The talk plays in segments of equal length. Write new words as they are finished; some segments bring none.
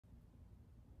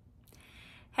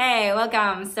Hey,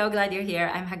 welcome. So glad you're here.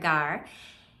 I'm Hagar.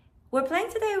 We're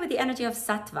playing today with the energy of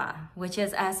Sattva, which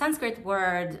is a Sanskrit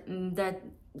word that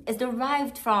is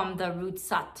derived from the root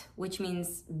Sat, which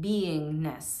means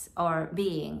beingness or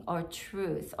being or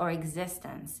truth or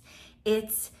existence.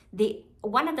 It's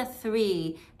one of the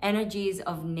three energies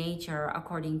of nature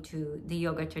according to the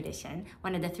yoga tradition,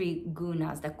 one of the three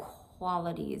gunas, the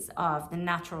qualities of the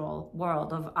natural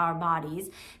world of our bodies.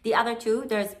 The other two,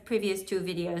 there's previous two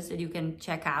videos that you can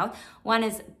check out. One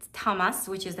is tamas,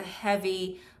 which is the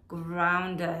heavy,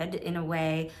 grounded, in a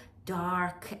way,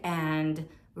 dark and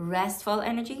restful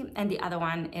energy. And the other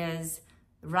one is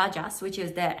rajas, which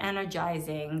is the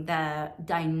energizing, the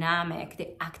dynamic, the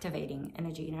activating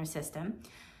energy in our system.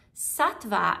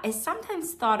 Sattva is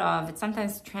sometimes thought of, it's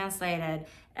sometimes translated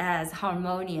as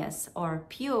harmonious or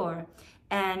pure.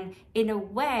 And in a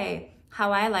way,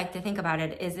 how I like to think about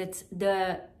it is it's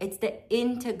the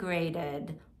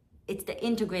integrated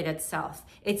self.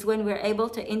 It's when we're able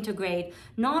to integrate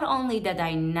not only the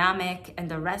dynamic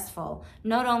and the restful,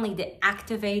 not only the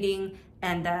activating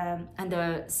and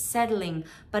the settling,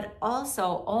 but also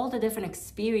all the different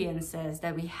experiences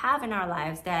that we have in our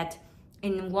lives that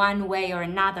in one way or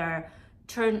another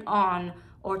turn on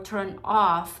or turn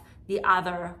off the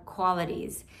other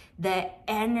qualities, the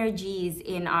energies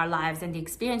in our lives and the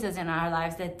experiences in our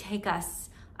lives that take us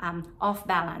off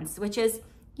balance, which is,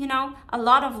 you know, a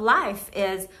lot of life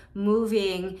is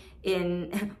moving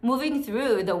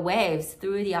through the waves,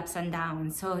 through the ups and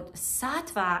downs. So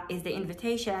Sattva is the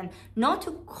invitation not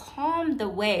to calm the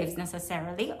waves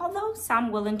necessarily, although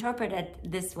some will interpret it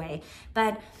this way.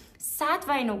 But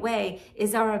Sattva, in a way,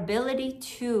 is our ability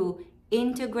to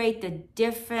integrate the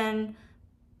different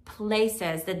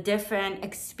places, the different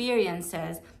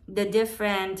experiences, the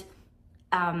different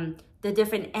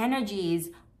energies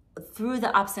through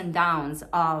the ups and downs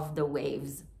of the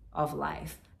waves of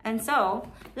life. And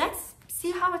so let's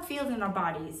see how it feels in our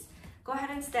bodies. Go ahead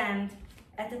and stand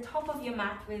at the top of your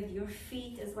mat with your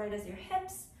feet as wide as your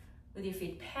hips, with your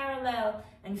feet parallel,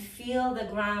 and feel the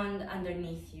ground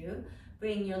underneath you.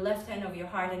 Bring your left hand over your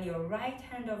heart and your right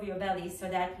hand over your belly so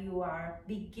that you are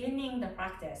beginning the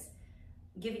practice,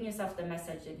 giving yourself the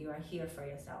message that you are here for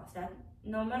yourself, that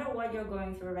no matter what you're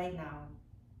going through right now,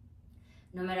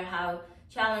 no matter how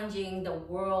challenging the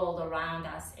world around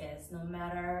us is, no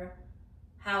matter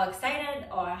how excited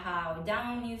or how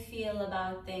down you feel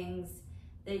about things,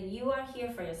 that you are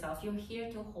here for yourself. You're here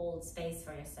to hold space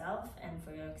for yourself and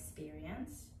for your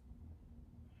experience.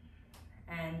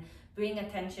 And bring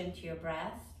attention to your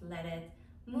breath. Let it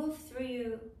move through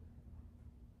you.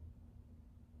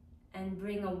 And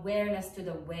bring awareness to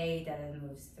the way that it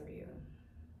moves through you.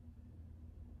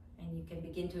 And you can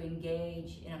begin to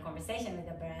engage in a conversation with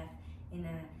the breath, in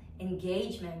an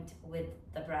engagement with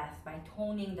the breath by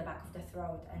toning the back of the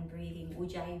throat and breathing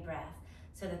Ujjayi breath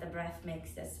so that the breath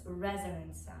makes this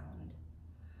resonant sound.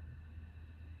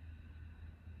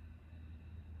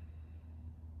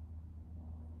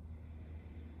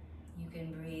 You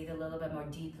can breathe a little bit more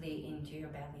deeply into your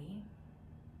belly.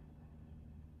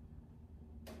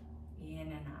 In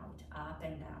and out, up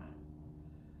and down.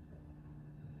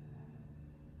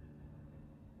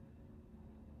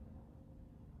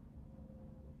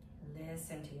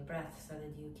 Listen to your breath so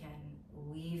that you can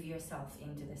weave yourself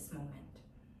into this moment.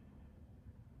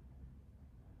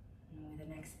 And with the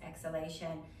next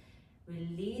exhalation,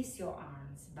 release your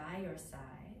arms by your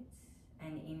sides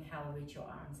and inhale, reach your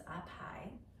arms up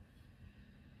high.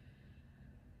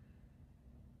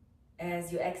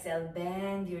 As you exhale,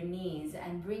 bend your knees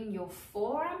and bring your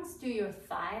forearms to your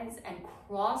thighs and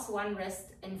cross one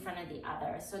wrist in front of the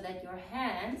other so that your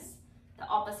hands, the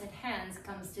opposite hands,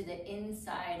 comes to the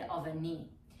inside of a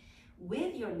knee.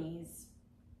 With your knees,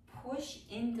 push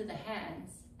into the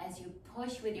hands as you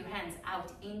push with your hands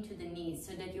out into the knees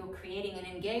so that you're creating an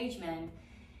engagement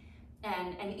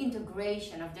and an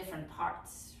integration of different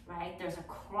parts, right? There's a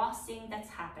crossing that's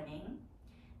happening.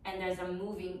 And there's a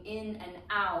moving in and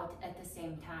out at the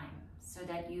same time so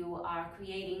that you are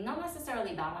creating not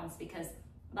necessarily balance, because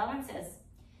balance is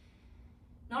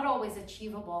not always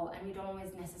achievable and we don't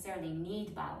always necessarily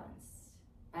need balance.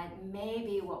 But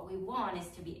maybe what we want is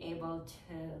to be able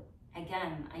to,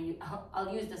 again,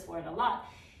 I'll use this word a lot,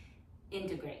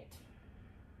 integrate.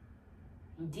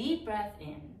 Deep breath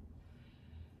in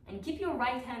and keep your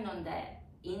right hand on the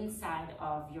inside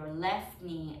of your left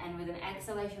knee, and with an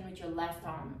exhalation with your left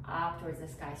arm up towards the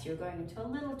sky. So you're going into a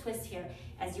little twist here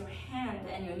as your hand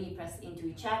and your knee press into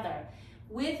each other.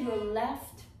 With your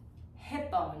left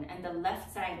hip bone and the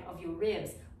left side of your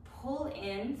ribs, pull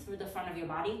in through the front of your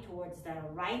body towards the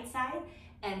right side,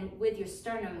 and with your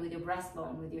sternum, with your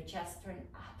breastbone, with your chest, turn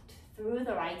up through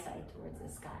the right side towards the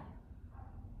sky.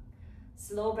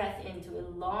 Slow breath in to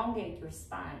elongate your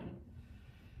spine.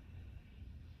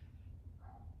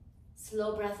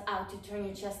 Slow breath out to turn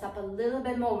your chest up a little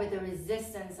bit more with the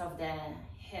resistance of the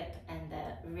hip and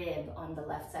the rib on the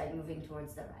left side moving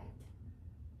towards the right.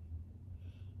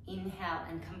 Inhale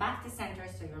and come back to center,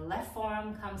 so your left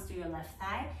forearm comes to your left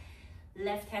thigh,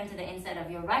 left hand to the inside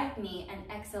of your right knee, and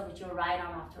exhale with your right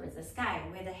arm up towards the sky.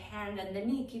 With the hand and the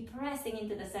knee, keep pressing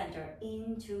into the center,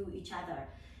 into each other.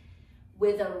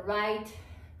 With the right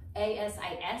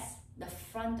ASIS, the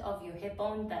front of your hip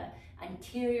bone, the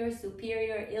anterior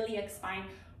superior iliac spine,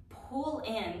 pull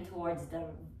in towards the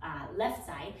left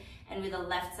side, and with the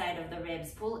left side of the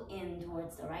ribs, pull in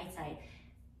towards the right side.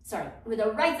 Sorry, with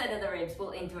the right side of the ribs, pull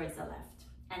in towards the left.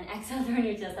 And exhale, turn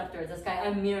your chest up towards the sky.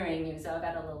 I'm mirroring you, so I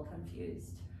got a little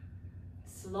confused.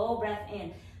 Slow breath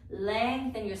in.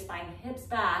 Lengthen your spine, hips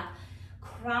back,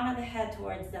 crown of the head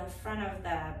towards the front of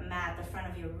the mat, the front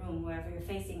of your room, wherever you're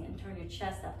facing, and turn your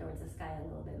chest up towards the sky a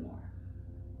little bit more.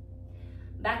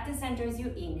 Back to center as you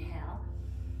inhale.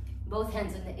 Both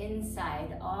hands on the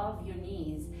inside of your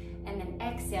knees. And then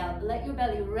exhale, let your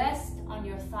belly rest on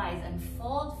your thighs and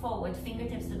fold forward,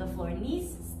 fingertips to the floor.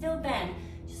 Knees still bend,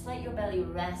 just let your belly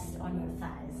rest on your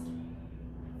thighs.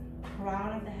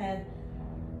 Crown of the head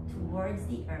towards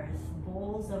the earth,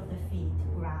 balls of the feet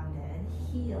grounded,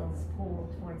 heels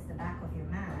pulled towards the back of your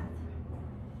mat.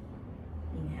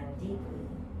 Inhale deeply.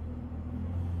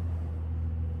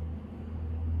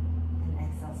 And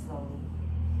exhale slowly.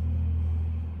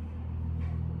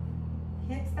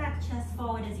 Hips back, chest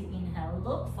forward as you inhale.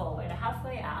 Look forward,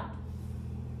 halfway up.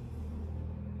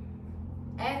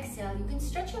 Exhale, you can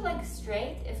stretch your legs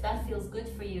straight if that feels good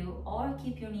for you, or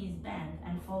keep your knees bent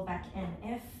and fold back in.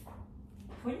 If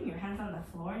putting your hands on the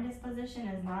floor in this position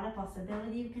is not a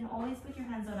possibility, you can always put your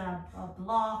hands on a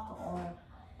block or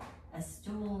a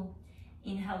stool.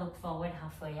 Inhale, look forward,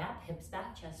 halfway up. Hips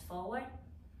back, chest forward.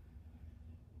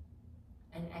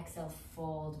 And exhale,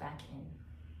 fold back in.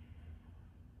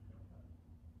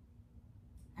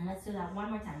 And let's do that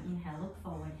one more time. Inhale, look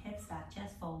forward, hips back,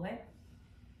 chest forward.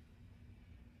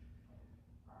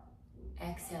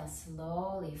 Exhale,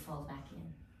 slowly fold back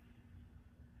in.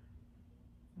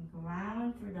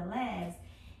 Ground through the legs.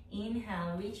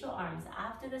 Inhale, reach your arms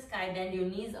up to the sky, bend your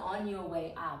knees on your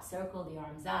way up. Circle the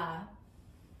arms up.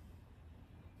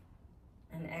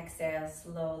 And exhale,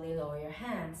 slowly lower your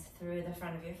hands through the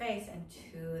front of your face and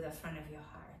to the front of your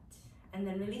heart. And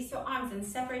then release your arms and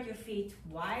separate your feet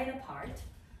wide apart.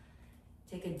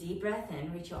 Take a deep breath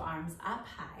in, reach your arms up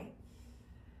high.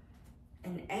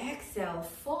 And exhale,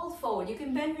 fold forward. You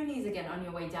can bend your knees again on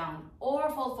your way down, or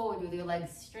fold forward with your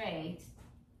legs straight.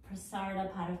 Prasarada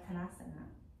Padottanasana.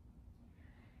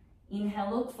 Inhale,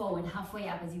 look forward, halfway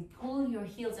up as you pull your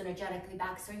heels energetically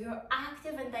back, so you're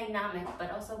active and dynamic,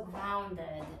 but also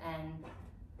grounded and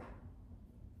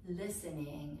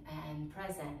listening and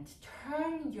present.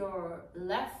 Turn your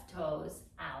left toes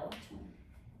out.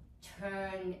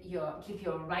 Keep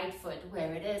your right foot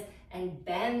where it is and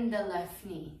bend the left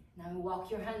knee. Now walk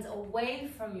your hands away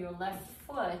from your left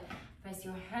foot, press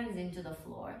your hands into the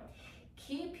floor.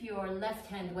 Keep your left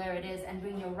hand where it is and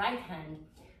bring your right hand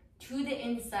to the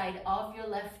inside of your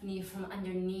left knee from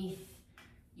underneath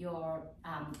your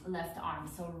left arm.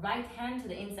 So right hand to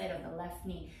the inside of the left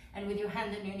knee, and with your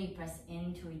hand and your knee press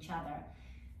into each other.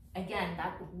 Again,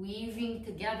 that weaving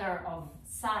together of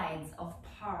sides, of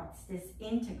parts, this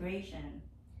integration.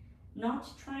 Not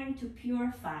trying to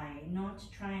purify, not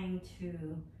trying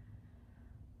to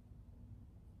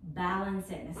balance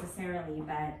it necessarily,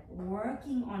 but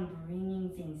working on bringing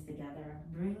things together,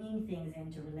 bringing things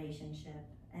into relationship.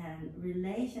 And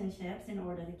relationships, in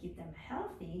order to keep them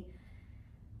healthy,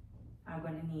 are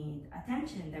going to need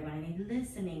attention, they're going to need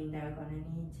listening,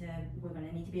 we're going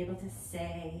to need to be able to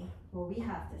say what we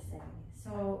have to say.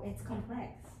 So it's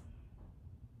complex.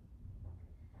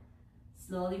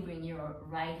 Slowly bring your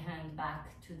right hand back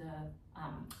to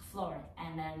the floor,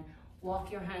 and then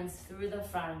walk your hands through the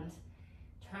front.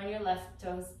 Turn your left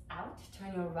toes out,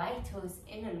 turn your right toes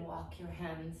in, and walk your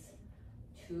hands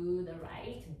to the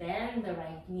right. Bend the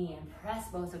right knee and press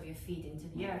both of your feet into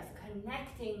the earth,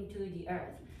 connecting to the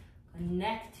earth.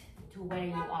 Connect to where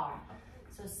you are.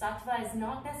 So Sattva is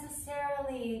not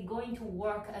necessarily going to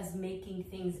work as making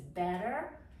things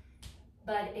better,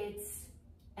 but it's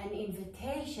an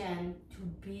invitation to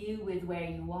be with where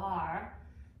you are,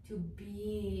 to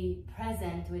be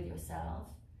present with yourself,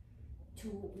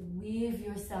 to weave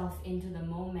yourself into the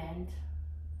moment,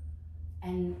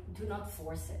 and do not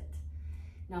force it.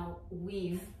 Now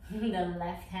weave the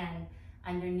left hand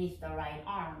underneath the right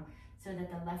arm. so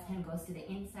that the left hand goes to the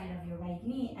inside of your right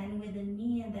knee, and with the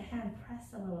knee and the hand, press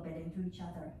a little bit into each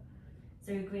other.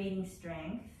 So you're creating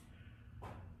strength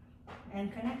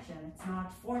and connection. It's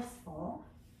not forceful,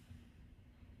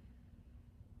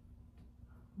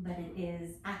 but it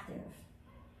is active.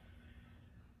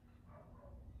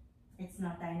 It's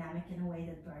not dynamic in a way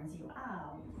that burns you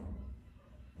out,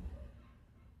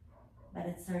 but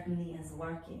it certainly is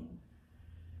working.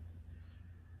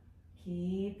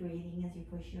 Keep breathing as you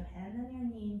push your hand and your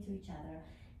knee into each other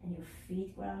and your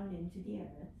feet ground into the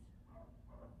earth.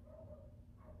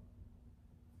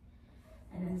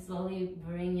 And then slowly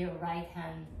bring your right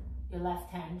hand, your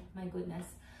left hand, my goodness,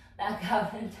 back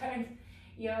out and turn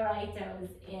your right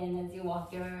toes in as you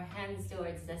walk your hands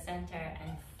towards the center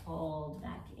and fold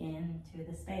back into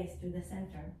the space through the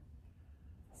center.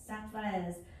 Sattva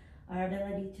is our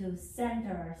ability to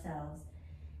center ourselves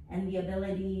and the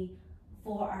ability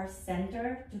for our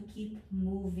center to keep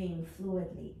moving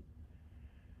fluidly,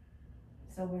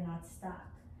 so we're not stuck.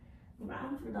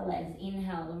 Ground through the legs.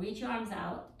 Inhale, reach your arms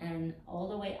out and all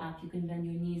the way up. You can bend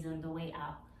your knees on the way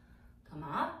up. Come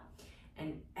up.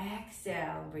 And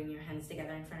exhale, bring your hands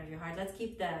together in front of your heart. Let's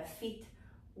keep the feet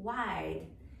wide.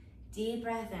 Deep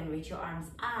breath in, reach your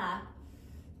arms up.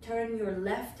 Turn your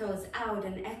left toes out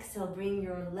and exhale, bring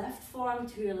your left forearm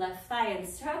to your left thigh and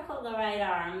circle the right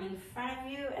arm in front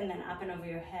of you and then up and over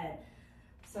your head.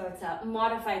 So it's a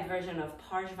modified version of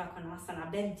Parsvakonasana.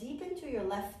 Bend deep into your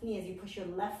left knee as you push your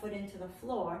left foot into the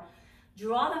floor.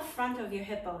 Draw the front of your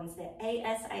hip bones, the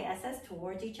ASISS,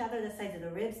 towards each other, the sides of the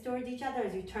ribs towards each other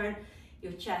as you turn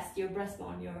your chest, your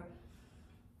breastbone, your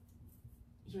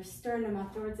sternum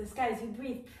up towards the sky. As you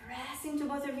breathe, press into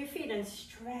both of your feet and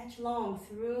stretch long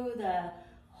through the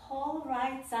whole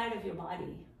right side of your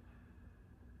body.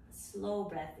 Slow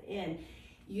breath in.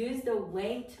 Use the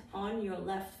weight on your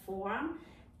left forearm.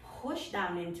 Push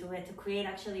down into it to create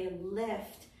actually a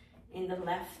lift in the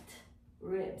left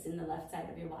ribs, in the left side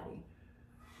of your body.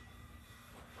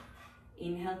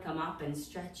 Inhale, come up and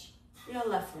stretch your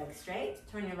left leg straight.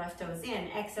 Turn your left toes in.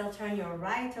 Exhale, turn your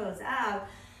right toes out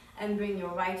and bring your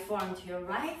right forearm to your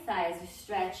right thigh as you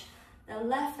stretch the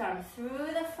left arm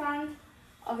through the front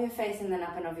of your face and then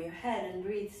up and over your head, and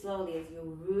breathe slowly as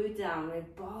you root down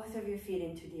with both of your feet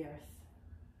into the earth.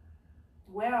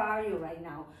 Where are you right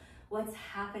now? What's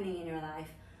happening in your life?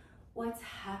 What's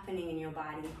happening in your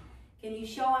body? Can you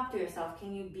show up to yourself?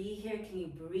 Can you be here? Can you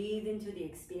breathe into the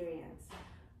experience?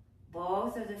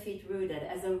 Both of the feet rooted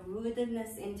as a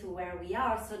rootedness into where we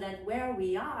are, so that where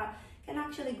we are can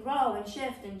actually grow and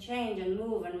shift and change and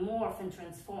move and morph and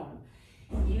transform.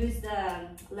 Use the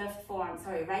right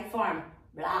forearm,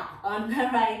 on the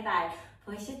right thigh.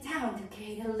 Push it down to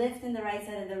create a lift in the right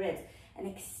side of the ribs and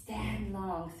extend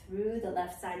long through the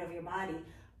left side of your body.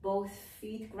 Both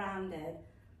feet grounded.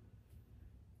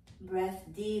 Breath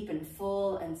deep and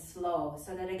full and slow,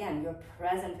 so that again, you're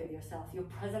present with yourself. You're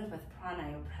present with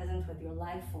prana. You're present with your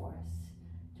life force.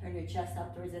 Turn your chest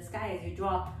up towards the sky as you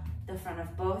draw the front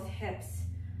of both hips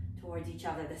towards each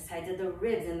other, the sides of the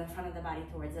ribs and the front of the body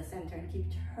towards the center, and keep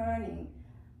turning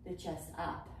the chest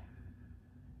up.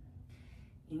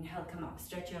 Inhale, come up.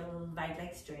 Stretch your right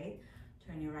leg straight.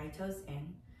 Turn your right toes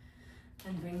in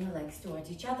and bring your legs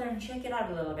towards each other and shake it out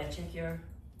a little bit. Shake your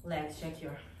legs, shake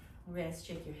your wrists,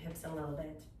 shake your hips a little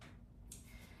bit.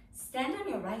 Stand on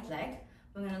your right leg.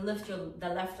 We're going to lift the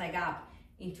left leg up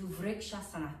into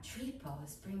Vrikshasana, tree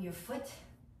pose. Bring your foot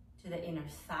to the inner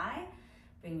thigh.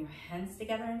 Bring your hands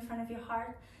together in front of your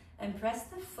heart and press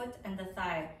the foot and the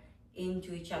thigh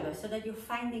into each other so that you're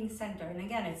finding center. And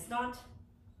again, it's not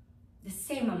the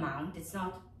same amount. It's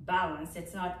not balanced.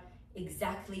 It's not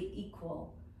exactly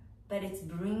equal, but it's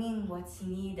bringing what's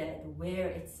needed where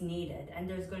it's needed. And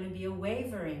there's going to be a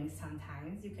wavering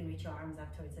sometimes. You can reach your arms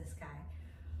up towards the sky.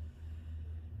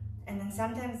 And then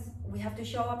sometimes we have to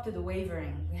show up to the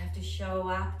wavering. We have to show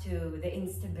up to the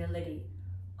instability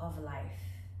of life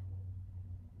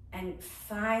and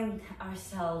find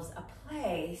ourselves a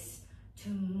place to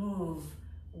move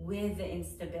with the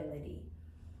instability.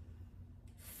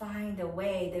 Find a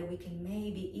way that we can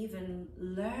maybe even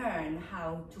learn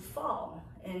how to fall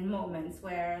in moments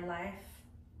where life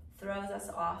throws us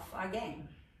off our game.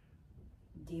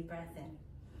 Deep breath in.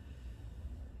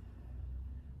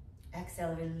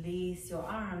 Exhale, release your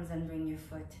arms and bring your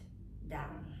foot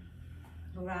down.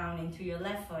 Ground into your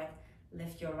left foot.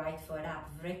 Lift your right foot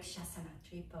up. Vrikshasana,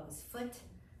 tree pose. Foot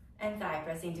and thigh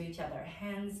press into each other.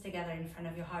 Hands together in front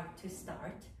of your heart to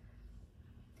start.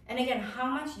 And again, how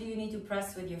much do you need to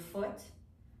press with your foot?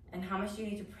 And how much do you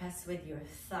need to press with your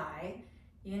thigh?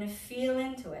 You're gonna feel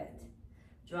into it.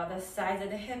 Draw the sides of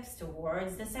the hips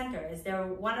towards the center.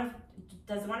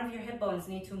 Does one of your hip bones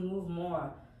need to move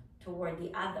more toward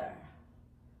the other?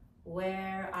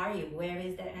 Where are you? Where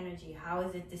is that energy? How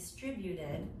is it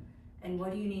distributed? And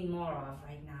what do you need more of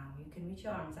right now? You can reach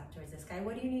your arms up towards the sky.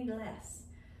 What do you need less?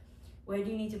 Where do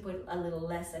you need to put a little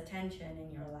less attention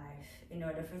in your life in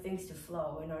order for things to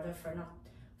flow, in order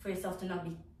for yourself to not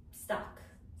be stuck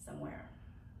somewhere?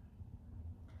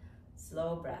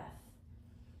 Slow breath.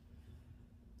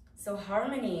 So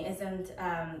harmony isn't,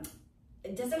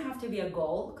 it doesn't have to be a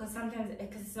goal, because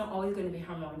it's not always going to be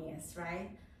harmonious, right?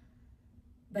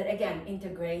 But again,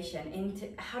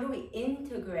 integration. How do we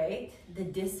integrate the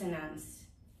dissonance,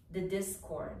 the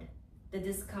discord, the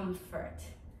discomfort,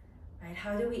 right?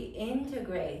 How do we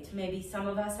integrate? Maybe some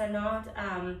of us are not,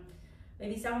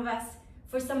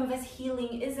 for some of us,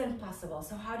 healing isn't possible.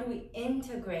 So how do we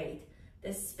integrate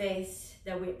the space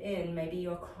that we're in? Maybe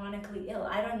you're chronically ill.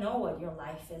 I don't know what your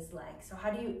life is like. So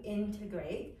how do you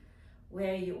integrate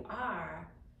where you are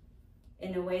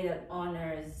in a way that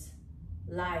honors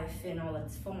life in all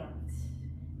its forms?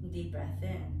 Deep breath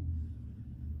in.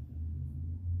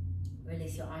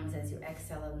 Release your arms as you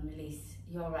exhale and release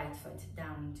your right foot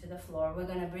down to the floor. We're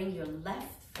going to bring your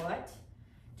left foot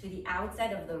to the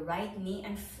outside of the right knee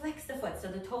and flex the foot. So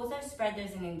the toes are spread.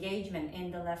 There's an engagement in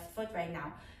the left foot right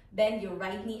now. Bend your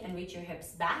right knee and reach your hips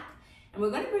back. And we're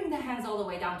going to bring the hands all the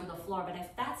way down to the floor. But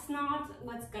if that's not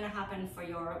what's going to happen for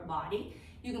your body,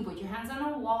 you can put your hands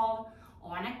on a wall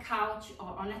or on a couch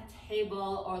or on a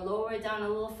table, or lower it down a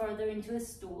little further into a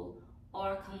stool,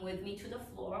 or come with me to the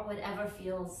floor, whatever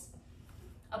feels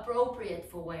appropriate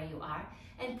for where you are.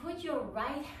 And put your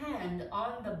right hand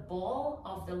on the ball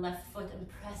of the left foot and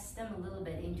press them a little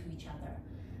bit into each other.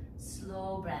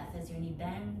 Slow breath as your knee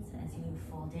bends, as you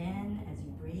fold in, as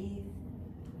you breathe.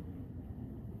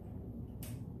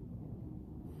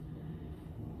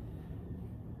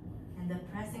 And the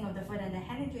pressing of the foot and the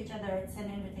hand into each other, it's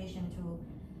an invitation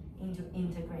into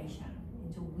integration,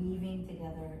 into weaving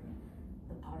together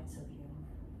the parts of you.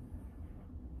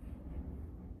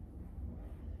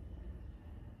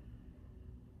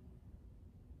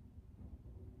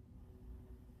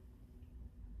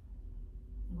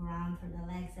 Ground through the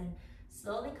legs and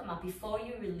slowly come up. Before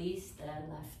you release the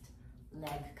left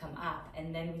leg, come up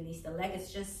and then release the leg.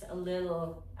 It's just a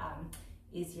little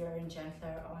easier and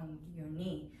gentler on your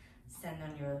knee. Stand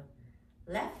on your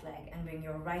left leg and bring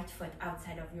your right foot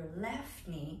outside of your left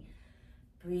knee.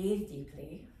 Breathe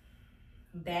deeply.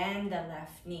 Bend the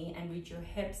left knee and reach your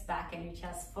hips back and your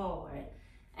chest forward.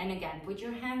 And again, put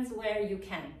your hands where you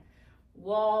can.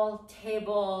 Wall,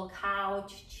 table,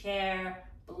 couch, chair,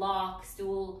 block,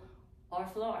 stool, or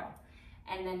floor.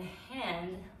 And then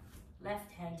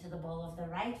left hand to the ball of the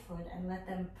right foot and let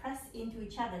them press into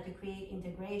each other to create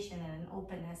integration and an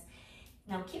openness.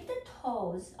 Now keep the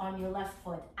toes on your left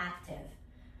foot active.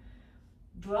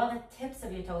 Draw the tips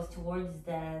of your toes towards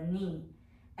the knee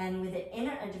and with the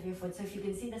inner edge of your foot. So if you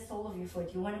can see the sole of your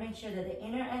foot, you want to make sure that the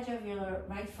inner edge of your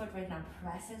right foot right now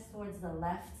presses towards the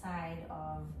left side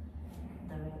of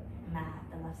the mat,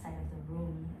 the left side of the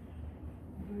room.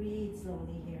 Breathe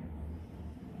slowly here.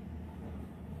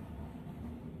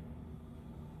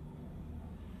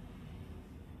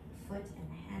 Foot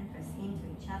and hand press into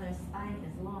each other. Spine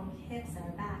is long, hips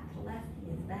are back, left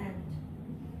is bent.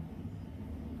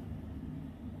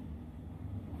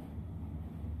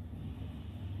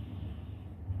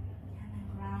 And then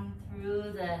ground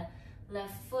through the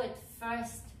left foot.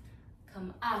 First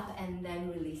come up and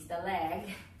then release the leg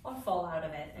or fall out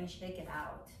of it and shake it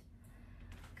out.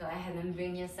 Go ahead and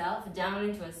bring yourself down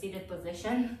into a seated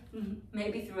position,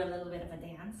 maybe through a little bit of a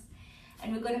dance.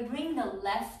 And we're going to bring the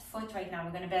left foot right now.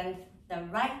 We're going to bend the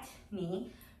right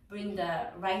knee, bring the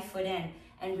right foot in,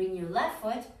 and bring your left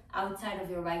foot outside of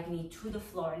your right knee to the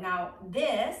floor. Now,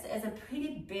 this is a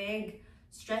pretty big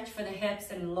stretch for the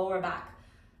hips and lower back.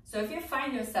 So if you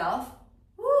find yourself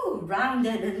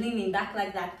rounded and leaning back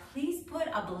like that, please put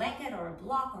a blanket or a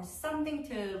block or something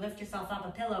to lift yourself up,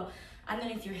 a pillow,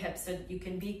 underneath your hips so that you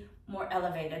can be more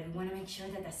elevated. We want to make sure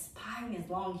that the spine is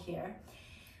long here.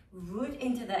 Root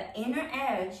into the inner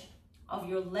edge of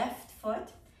your left foot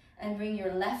and bring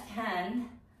your left hand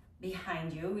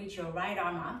behind you. Reach your right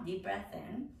arm up, deep breath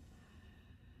in.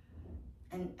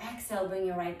 And exhale, bring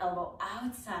your right elbow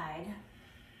outside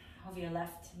of your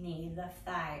left knee, left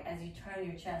thigh, as you turn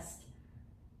your chest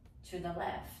to the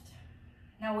left.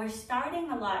 Now we're starting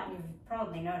a lot, you've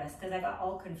probably noticed, because I got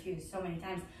all confused so many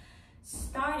times.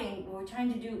 We're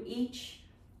trying to do each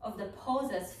of the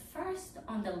poses first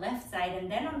on the left side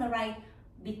and then on the right,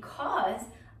 because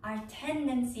our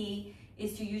tendency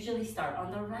is to usually start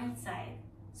on the right side.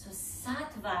 So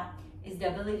Sattva is the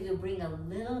ability to bring a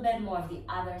little bit more of the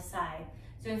other side.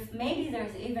 So if maybe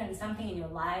there's even something in your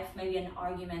life, maybe an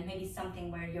argument, maybe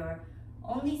something where you're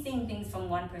only seeing things from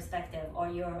one perspective, or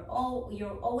you're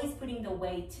always putting the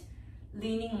weight,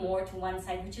 leaning more to one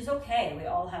side, which is okay. We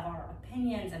all have our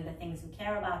opinions and the things we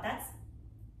care about. That's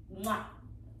not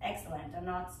excellent. I'm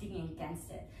not speaking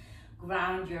against it.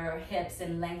 Ground your hips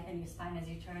and lengthen your spine as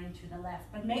you turn to the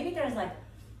left. But maybe there's like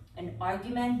an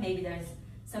argument, maybe there's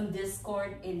some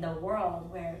discord in the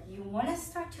world where you want to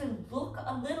start to look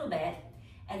a little bit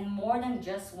and more than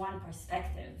just one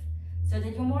perspective, so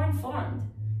that you're more informed.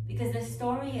 Because the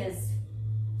story is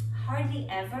hardly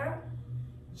ever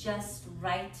just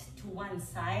right to one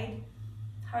side.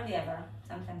 Hardly ever.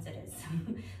 Sometimes it is.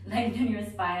 Lengthen your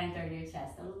spine and turn your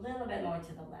chest a little bit more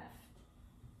to the left.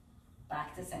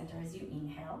 Back to center as you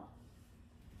inhale.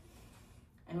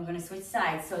 And we're going to switch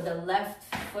sides. So the left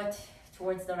foot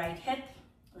towards the right hip,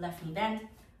 left knee bent,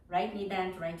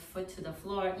 right foot to the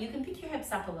floor. You can pick your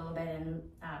hips up a little bit and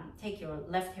take your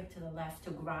left hip to the left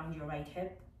to ground your right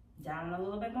hip down a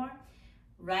little bit more.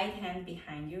 Right hand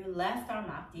behind you, left arm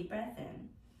up, deep breath in.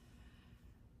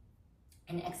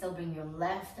 And exhale, bring your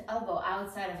left elbow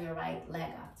outside of your right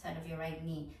leg, outside of your right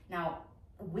knee. Now,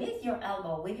 with your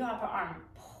elbow, with your upper arm,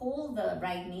 pull the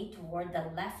right knee toward the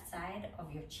left side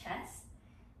of your chest.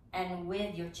 And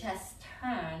with your chest,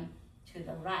 turn to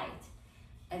the right.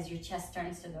 As your chest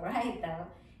turns to the right, though,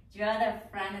 draw the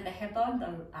front of the hip bone,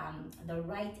 the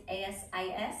right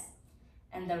ASIS,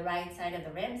 and the right side of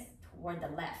the ribs toward the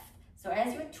left. So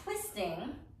as you're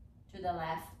twisting to the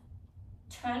left,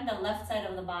 turn the left side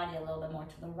of the body a little bit more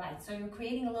to the right. So you're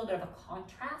creating a little bit of a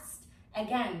contrast,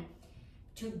 again,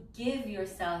 to give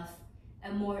yourself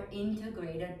a more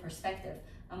integrated perspective,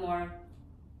 a more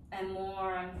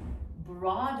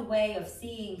broad way of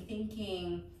seeing,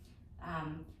 thinking,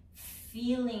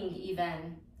 feeling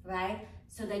even, right?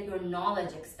 So that your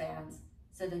knowledge expands,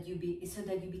 so that you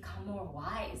become more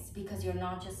wise, because you're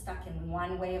not just stuck in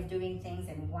one way of doing things,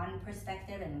 in one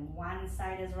perspective, and one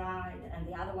side is right and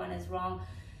the other one is wrong.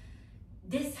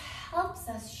 This helps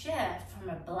us shift from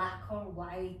a black or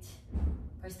white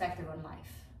perspective on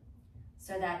life,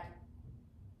 so that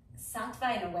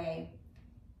sattva, in a way,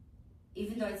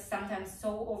 even though it's sometimes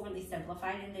so overly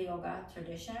simplified in the yoga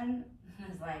tradition,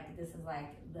 this is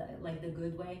like the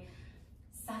good way.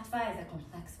 Sattva is a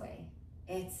complex way.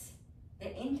 It's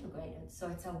the integrated, so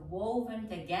it's a woven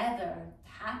together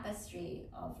tapestry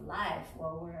of life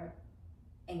where we're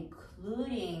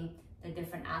including the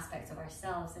different aspects of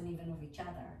ourselves and even of each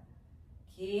other.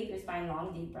 Keep your spine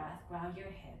long, deep breath, ground your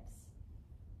hips.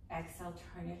 Exhale,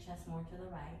 turn your chest more to the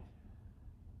right.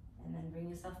 And then bring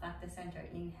yourself back to center.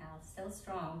 Inhale, still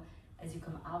strong as you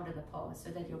come out of the pose so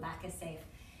that your back is safe.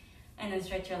 And then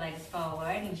stretch your legs forward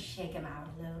and shake them out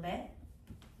a little bit.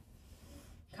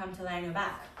 Come to lie on your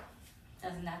back.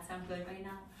 Doesn't that sound good right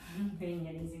now? Bring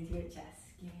your knees into your chest.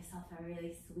 Give yourself a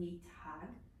really sweet hug.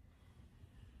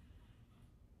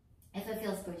 If it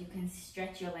feels good, you can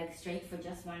stretch your legs straight for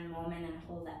just one moment and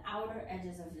hold the outer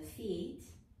edges of the feet.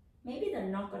 Maybe they're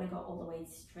not going to go all the way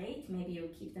straight. Maybe you'll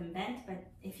keep them bent, but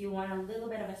if you want a little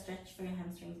bit of a stretch for your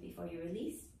hamstrings before you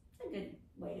release, it's a good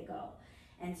way to go.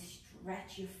 And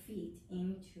stretch your feet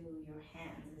into your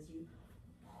hands as you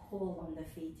pull on the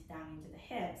feet down into the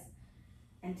hips,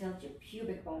 and tilt your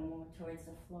pubic bone more towards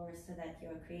the floor so that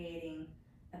you're creating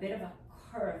a bit of a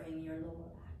curve in your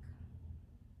lower back.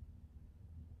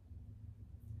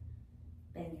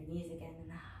 Bend your knees again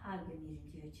and hug your knees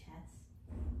into your chest.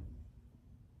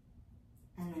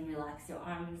 And then relax your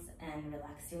arms and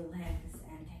relax your legs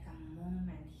and take a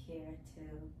moment here to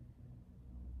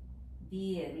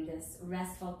be in this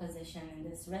restful position, in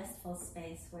this restful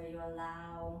space where you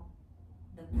allow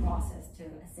the process to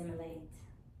assimilate.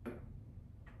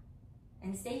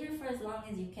 And stay here for as long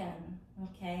as you can,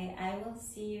 okay? I will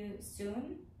see you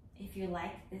soon. If you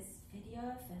like this video,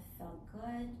 if it felt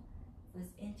good, was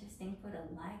interesting, put a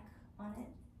like on it.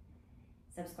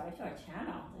 Subscribe to our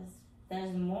channel.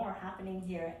 There's more happening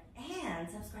here. And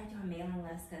subscribe to our mailing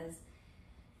list, because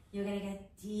you're gonna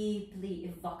get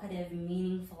deeply evocative,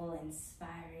 meaningful,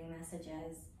 inspiring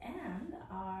messages and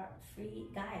our free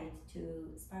guide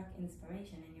to spark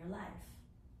inspiration in your life,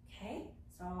 okay?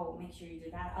 So make sure you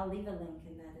do that. I'll leave a link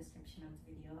in the description of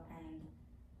the video, and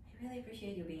I really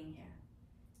appreciate you being here.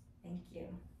 Thank you.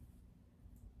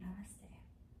 Namaste.